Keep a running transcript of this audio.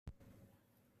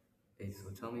Okay,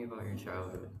 so tell me about your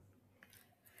childhood.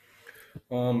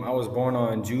 I was born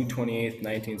on June 28th,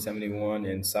 1971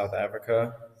 in South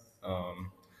Africa.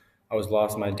 Um, I was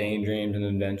lost in my daydreams and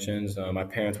inventions. My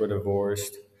parents were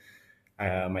divorced.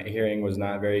 My hearing was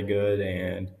not very good,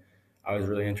 and I was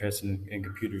really interested in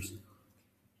computers.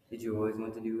 Did you always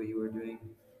want to do what you were doing?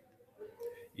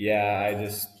 Yeah,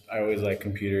 I always liked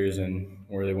computers and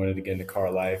really wanted to get into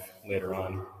car life later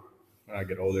on when I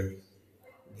get older.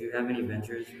 Did you have any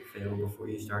ventures fail before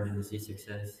you started to see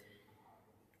success?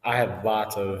 I had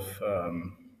lots of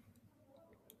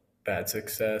bad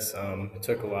success. It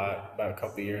took about a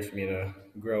couple of years for me to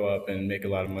grow up and make a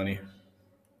lot of money.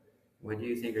 What do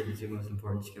you think are the two most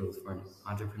important skills for an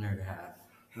entrepreneur to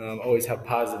have? Always have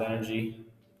positive energy,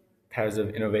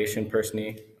 positive innovation,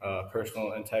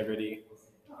 personal integrity,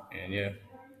 and yeah.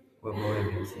 What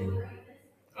motivates you?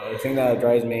 The thing that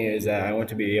drives me is that I want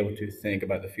to be able to think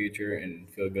about the future and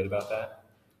feel good about that.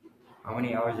 How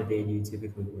many hours a day do you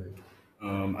typically work?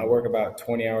 I work about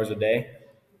 20 hours a day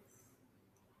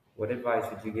What advice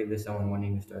would you give to someone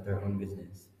wanting to start their own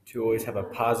business? to always have a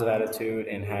positive attitude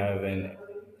and have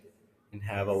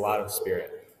a lot of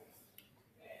spirit.